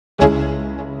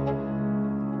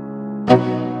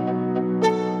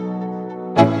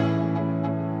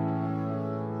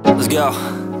go.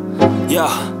 Yeah.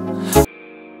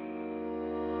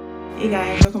 Hey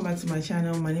guys, welcome back to my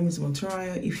channel. My name is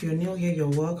Motunrayoolaide. If you're new here, you're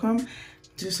welcome.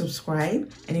 Do subscribe,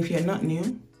 and if you're not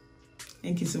new,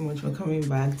 thank you so much for coming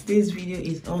back. Today's video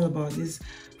is all about this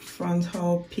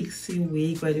frontal pixie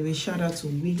wig. By the way, shout out to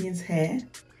Wiggins hair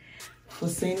for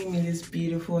sending me this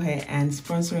beautiful hair and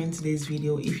sponsoring today's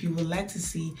video. If you would like to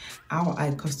see how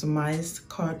I customized,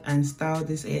 cut and style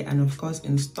this hair, and of course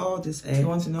install this hair, if you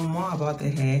want to know more about the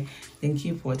hair, then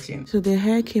keep watching. So the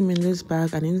hair came in this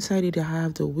bag, and inside it I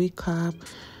have the wig cap,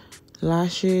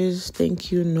 lashes,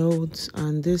 thank you notes,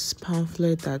 and this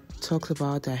pamphlet that talks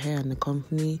about the hair and the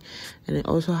company, and it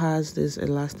also has this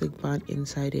elastic band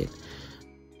inside it.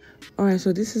 Alright,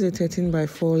 so this is a 13 by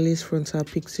 4 lace frontal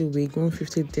pixie wig,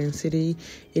 150 density.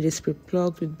 It is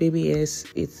pre-plucked with baby hairs.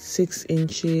 It's 6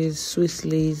 inches, Swiss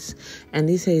lace, and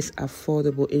this hair is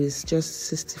affordable. It is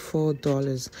just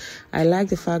 $64. I like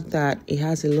the fact that it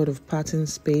has a lot of pattern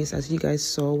space, as you guys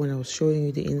saw when I was showing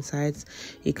you the insides.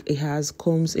 It has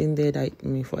combs in there that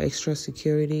for extra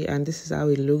security, and this is how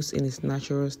it looks in its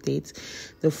natural state.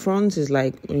 The front is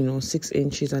like 6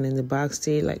 inches, and in the back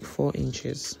stay like 4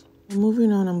 inches.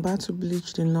 Moving on, I'm about to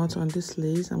bleach the knot on this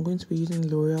lace. I'm going to be using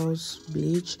L'Oreal's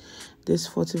bleach, this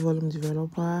 40 volume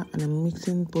developer, and I'm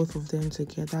mixing both of them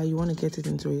together. You want to get it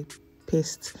into a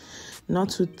paste, not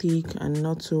too thick and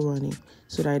not too runny,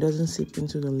 so that it doesn't seep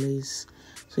into the lace.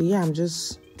 So yeah, I'm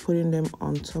just putting them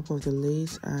on top of the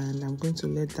lace, and I'm going to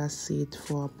let that sit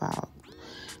for about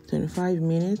 25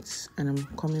 minutes, and I'm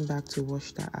coming back to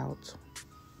wash that out.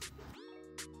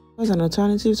 An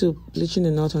alternative to bleaching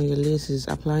the knot on your lace is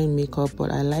applying makeup,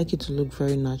 but I like it to look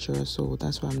very natural, so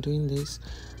that's why I'm doing this.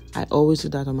 I always do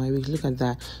that on my wig. Look at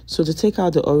that. So to take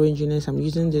out the oranginess, I'm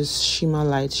using this Shimmer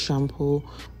Light shampoo,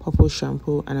 purple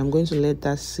shampoo, and I'm going to let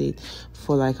that sit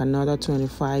for like another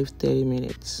 25-30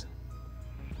 minutes.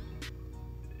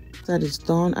 After that is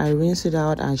done, I rinse it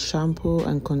out and shampoo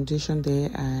and condition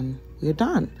there, and we're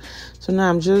done. So now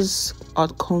I'm just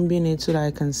out combing it so that I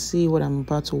can see what I'm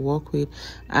about to work with.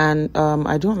 And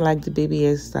I don't like the baby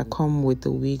hairs that come with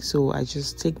the wig, so I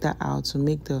just take that out to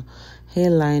make the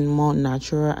hairline more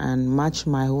natural and match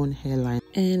my own hairline.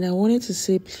 And I wanted to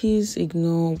say, please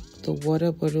ignore the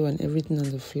water bottle and everything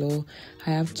on the floor.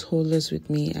 I have toddlers with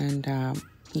me, and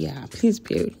yeah, please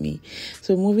bear with me.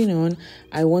 So moving on,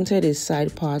 I wanted a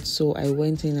side part, so I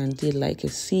went in and did like a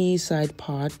C side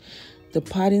part. The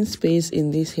padding space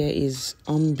in this hair is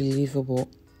unbelievable,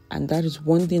 and that is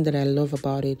one thing that I love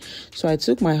about it. So I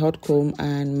took my hot comb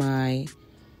and my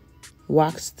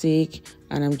wax stick,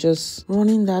 and I'm just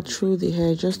running that through the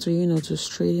hair just to to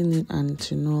straighten it and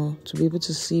to be able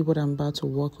to see what I'm about to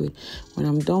work with. When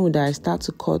I'm done with that, I start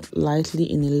to cut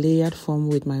lightly in a layered form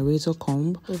with my razor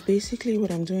comb. So basically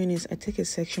what I'm doing is I take a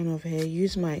section of hair,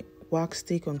 use my wax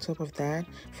stick on top of that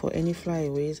for any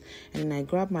flyaways, and then I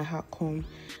grab my hot comb.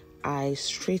 I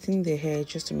straighten the hair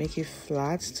just to make it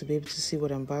flat to be able to see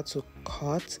what I'm about to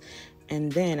cut,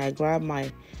 and then I grab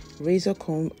my razor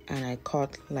comb and I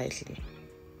cut lightly.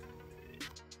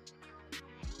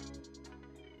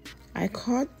 I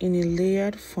cut in a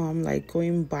layered form, like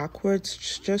going backwards,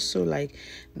 just so like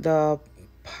the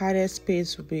padded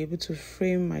space will be able to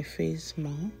frame my face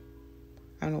more.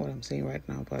 I don't know what I'm saying right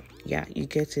now, but yeah, you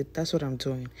get it. That's what I'm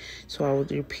doing. So I will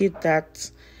repeat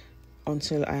that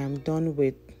until I am done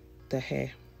with the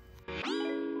hair.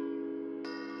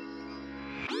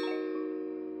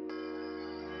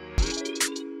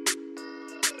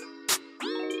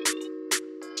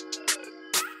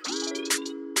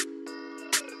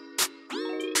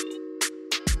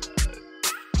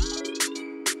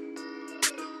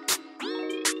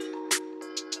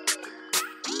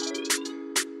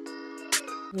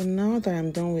 So now that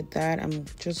I'm done with that, I'm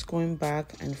just going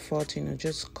back and forth,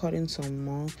 just cutting some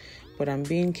more, but I'm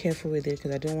being careful with it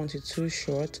because I don't want it too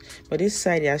short. But this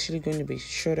side is actually going to be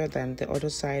shorter than the other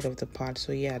side of the part,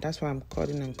 so yeah, that's why I'm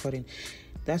cutting and cutting.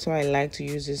 That's why I like to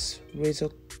use this razor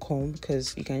comb,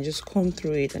 because you can just comb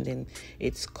through it and then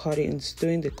it's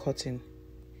doing the cutting.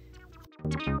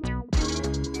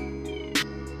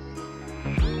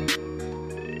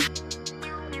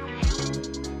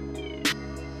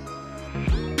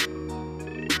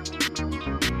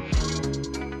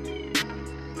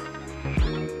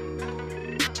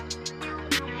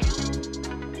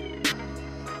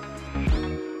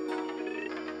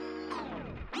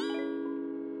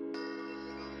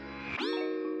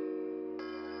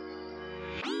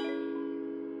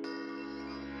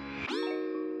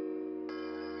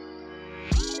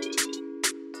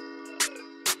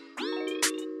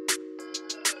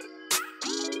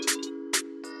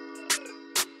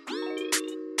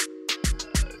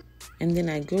 and then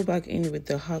I go back in with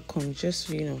the hot comb just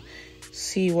to, you know,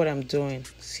 see what I'm doing,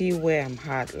 see where I'm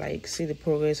at, like see the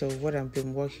progress of what I've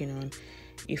been working on.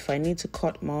 If I need to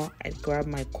cut more, I grab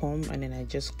my comb and then I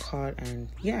just cut, and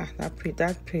yeah, that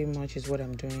pretty much is what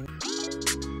I'm doing.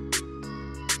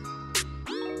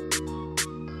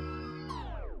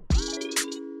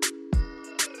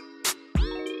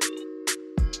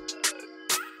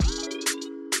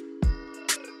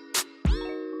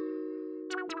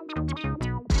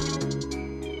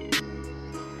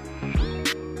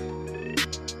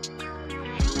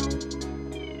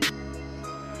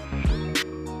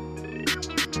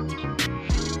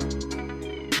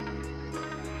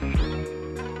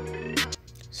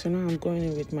 So now I'm going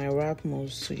in with my wrap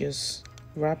moves to just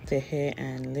wrap the hair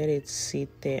and let it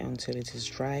sit there until it is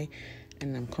dry,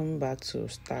 and I'm coming back to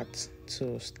start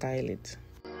to style it.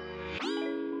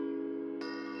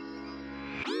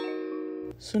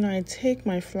 So now I take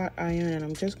my flat iron and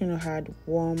I'm just going to add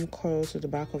warm coils to the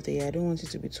back of the hair. I don't want it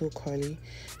to be too curly,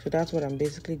 so that's what I'm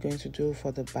basically going to do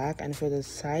for the back. And for the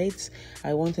sides,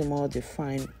 I want a more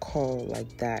defined curl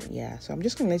like that. Yeah, so I'm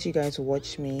just going to let you guys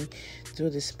watch me do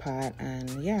this part,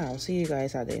 and yeah, I'll see you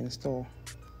guys at the install.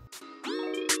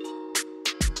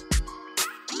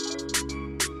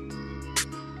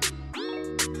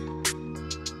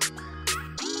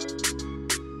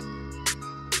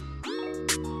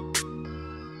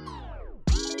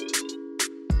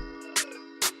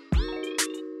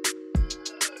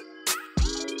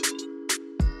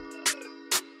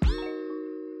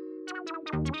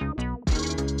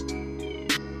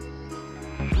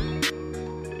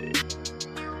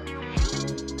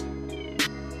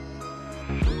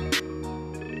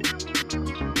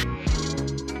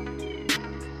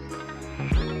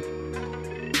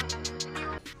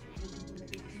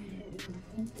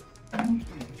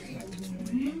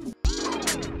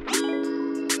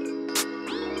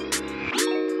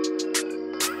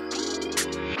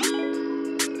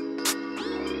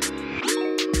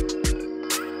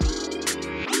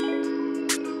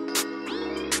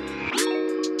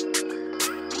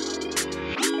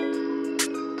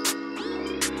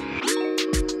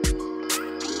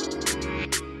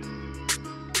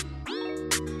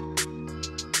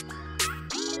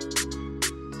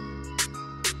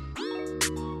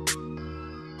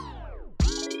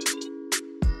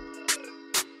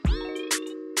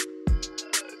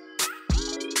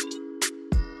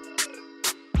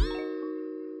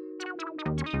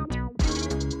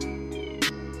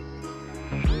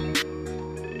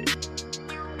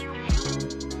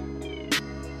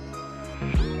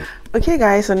 Okay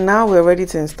guys, so now we're ready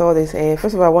to install this hair.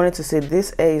 First of all, I wanted to say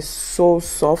this hair is so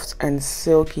soft and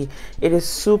silky. It is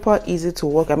super easy to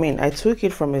work. I mean, I took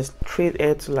it from a straight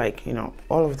hair to, like, you know,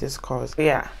 all of these curls. But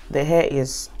yeah, the hair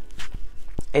is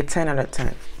a 10 out of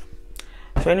 10.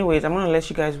 So anyways, I'm gonna let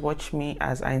you guys watch me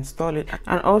as I install it.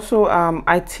 And also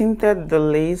I tinted the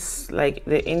lace, like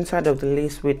the inside of the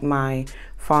lace, with my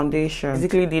foundation.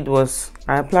 Basically did was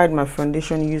I applied my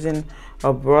foundation using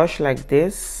a brush like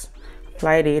this,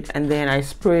 applied it, and then I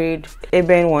sprayed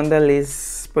Ebony Wonder lace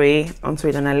spray onto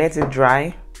it and I let it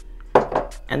dry,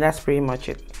 and that's pretty much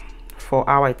it for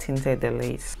how I tinted the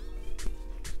lace.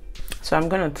 So I'm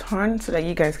gonna turn so that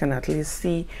you guys can at least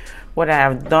see what I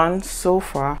have done so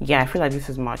far. Yeah, I feel like this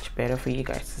is much better for you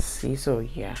guys to see, so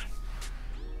yeah.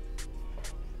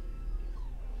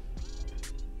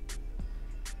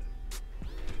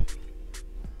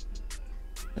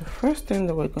 The first thing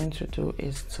that we're going to do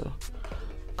is to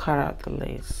cut out the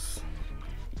lace.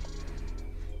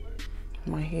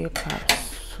 My hair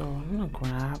cuts, so I'm gonna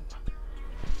grab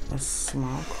a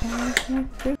small comb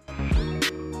like this.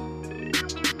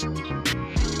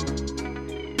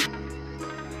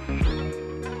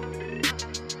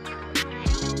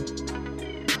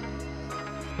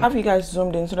 Have you guys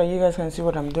zoomed in so that you guys can see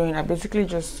what I'm doing? I basically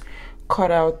just cut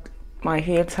out my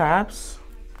hair tabs,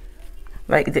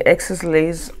 like the excess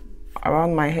lace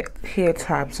around my hair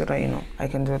tab, so that, you know, I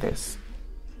can do this,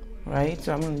 right?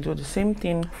 So I'm going to do the same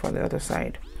thing for the other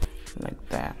side, like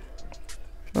that.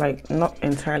 Like, not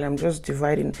entirely, I'm just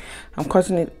dividing, I'm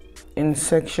cutting it in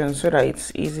sections so that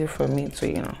it's easy for me to,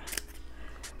 you know,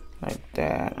 like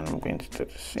that. And I'm going to do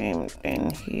the same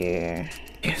thing here.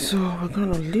 Okay, so we're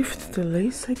going to lift the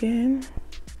lace again,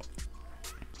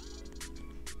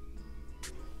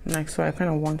 like so. I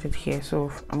kind of want it here,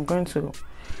 so I'm going to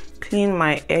clean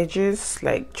my edges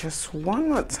like just one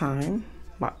more time,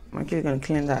 but I'm actually going to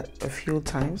clean that a few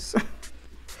times.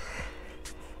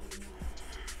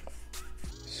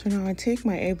 So now I take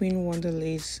my Ebony Wonder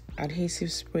lace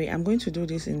adhesive spray. I'm going to do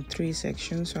this in 3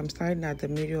 sections. So I'm starting at the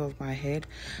middle of my head.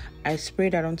 I spray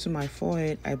that onto my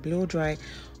forehead. I blow dry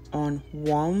on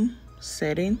warm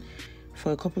setting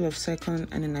for a couple of seconds,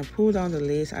 and then I pull down the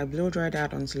lace. I blow dry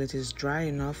that until it is dry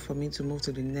enough for me to move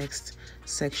to the next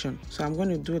section. So I'm going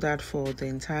to do that for the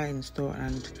entire install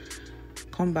and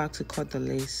come back to cut the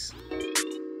lace.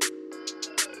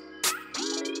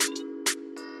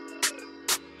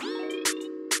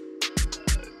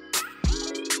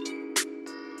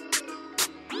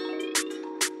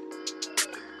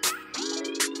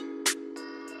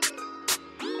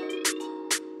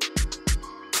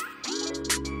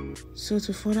 So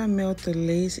to further melt the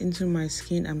lace into my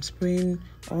skin, I'm spraying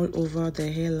all over the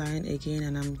hairline again,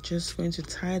 and I'm just going to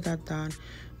tie that down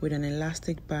with an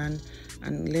elastic band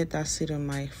and let that sit on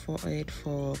my forehead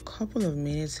for a couple of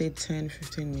minutes, say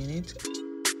 10-15 minutes.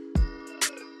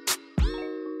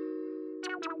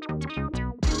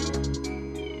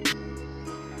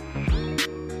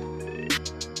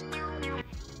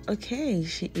 Okay,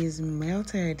 she is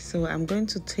melted. So I'm going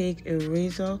to take a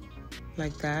razor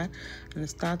like that and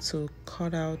start to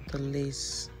cut out the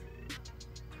lace.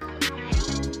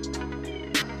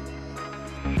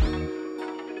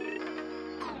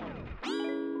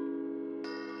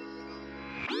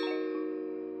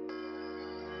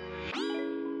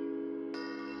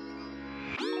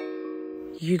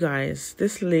 You guys,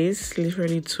 this lace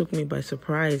literally took me by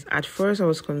surprise. At first I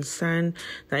was concerned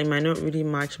that it might not really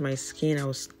match my skin. I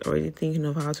was already thinking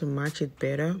of how to match it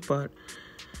better, but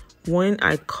when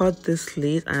I cut this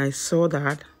lace and I saw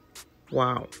that,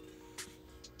 wow,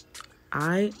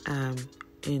 I am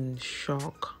in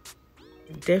shock.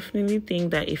 Definitely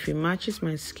think that if it matches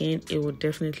my skin, it will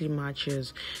definitely match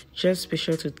yours. Just be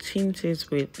sure to tint it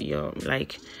with your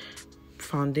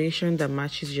foundation that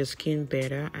matches your skin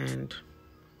better, and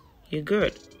you're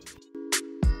good.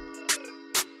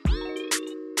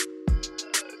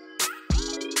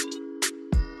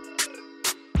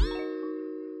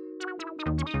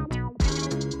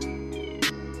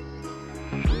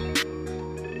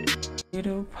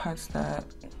 Little parts that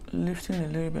lifting a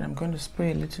little bit, I'm going to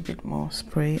spray a little bit more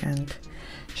spray and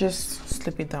just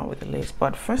slip it down with the lace.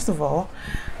 But first of all,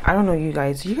 I don't know, you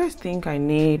guys, do you guys think I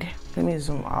need, let me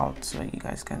zoom out so you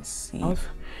guys can see.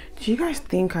 Do you guys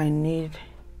think I need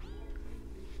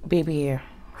baby hair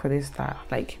for this style?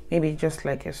 Like maybe just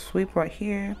like a sweep right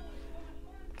here.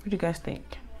 What do you guys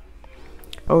think?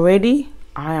 Already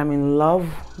I am in love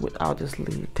without this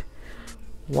lead.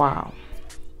 Wow.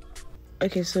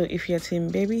 Okay, so if you're team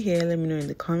baby hair, let me know in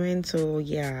the comments. So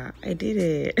yeah, I did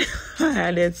it. I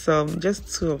added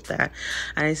just 2 of that,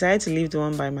 and I decided to leave the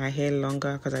one by my hair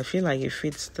longer because I feel like it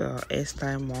fits the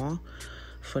hairstyle more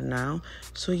for now.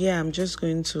 So yeah, I'm just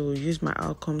going to use my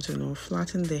outcome to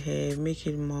flatten the hair, make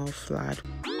it more flat.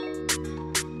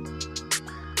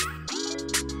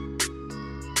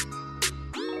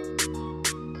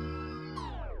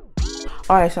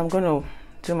 Alright, so I'm gonna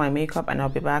do my makeup and I'll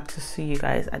be back to see you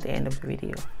guys at the end of the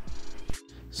video.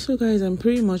 So guys, I'm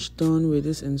pretty much done with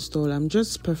this install. I'm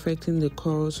just perfecting the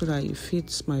curl so that it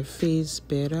fits my face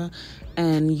better.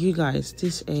 And you guys,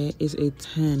 this hair is a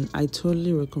 10. I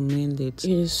totally recommend it.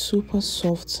 It is super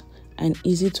soft and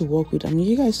easy to work with. I mean,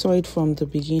 you guys saw it from the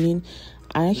beginning.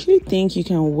 I actually think you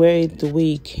can wear it the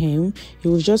way it came. It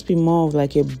will just be more of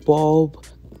like a bob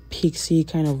pixie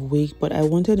kind of wig, but I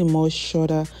wanted a more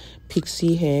shorter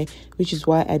pixie hair, which is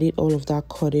why I did all of that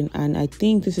cutting. And I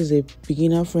think this is a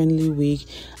beginner friendly wig,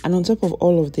 and on top of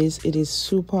all of this, it is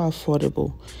super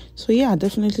affordable. So yeah,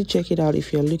 definitely check it out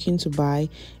if you're looking to buy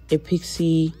a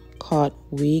pixie cut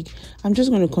wig. I'm just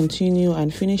going to continue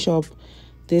and finish up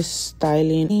this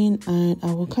styling, and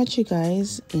I will catch you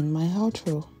guys in my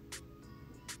outro.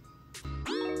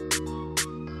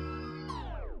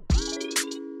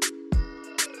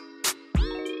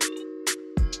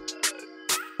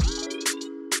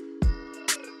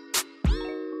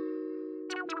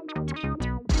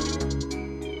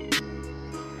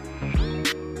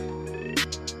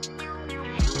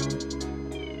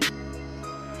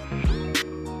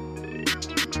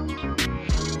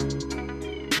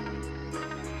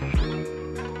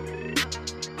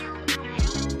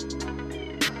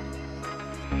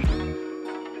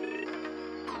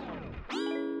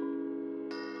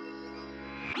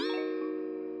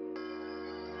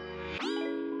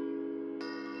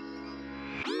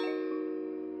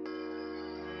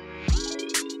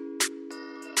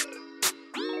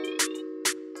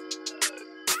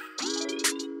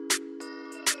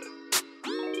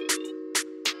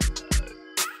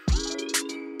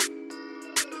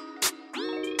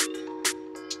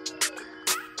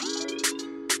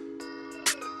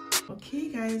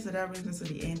 guys, so that brings us to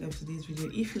the end of today's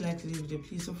video. If you like today's video,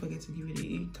 please don't forget to give it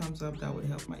a thumbs up. That would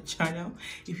help my channel.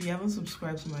 If you haven't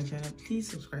subscribed to my channel, please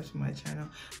subscribe to my channel.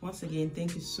 Once again,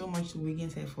 thank you so much to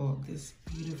Wiggins here for this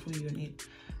beautiful unit.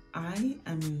 I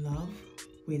am in love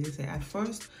with this hair. At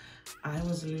first I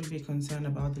was a little bit concerned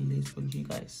about the lace, but you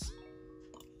guys,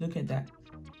 look at that.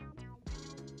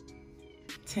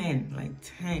 10, like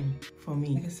 10 for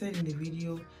me. Like I said in the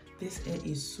video, this hair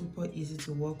is super easy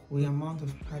to work with. The amount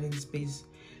of padding space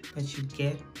that you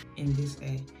get in this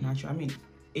hair, natural. I mean,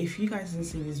 if you guys didn't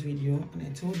see this video and I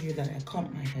told you that I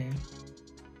cut my hair,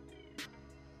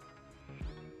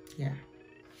 yeah,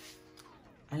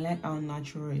 I like how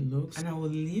natural it looks. And I will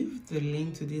leave the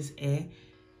link to this hair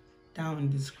down in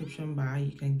the description bar.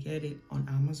 You can get it on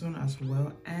Amazon as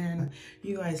well. And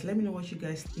you guys, let me know what you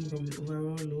guys think of the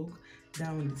overall look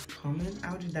down in this comment.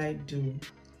 How did I do?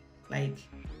 Like,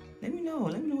 let me know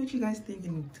what you guys think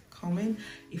in the comment.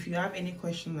 If you have any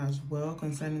question as well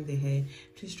concerning the hair,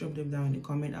 please drop them down in the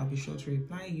comment. I'll be sure to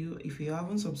reply you. If you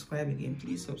haven't subscribed again,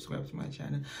 please subscribe to my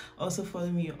channel. Also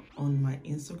follow me on my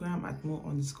Instagram at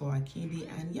 @mo_akinde.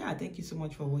 And yeah, thank you so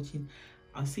much for watching.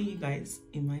 I'll see you guys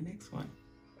in my next one.